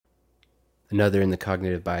another in the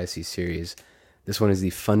cognitive biases series. This one is the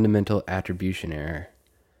fundamental attribution error.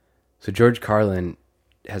 So George Carlin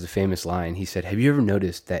has a famous line. He said, "Have you ever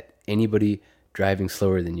noticed that anybody driving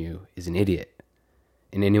slower than you is an idiot,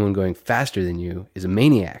 and anyone going faster than you is a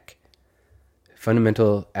maniac?"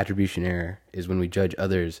 Fundamental attribution error is when we judge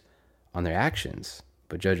others on their actions,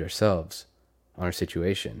 but judge ourselves on our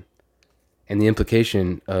situation. And the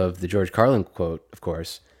implication of the George Carlin quote, of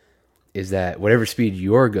course, is that whatever speed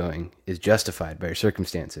you're going is justified by your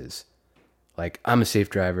circumstances. Like, I'm a safe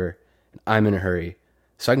driver, and I'm in a hurry,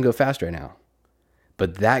 so I can go fast right now.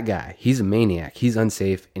 But that guy, he's a maniac, he's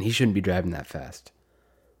unsafe, and he shouldn't be driving that fast.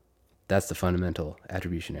 That's the fundamental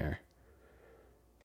attribution error.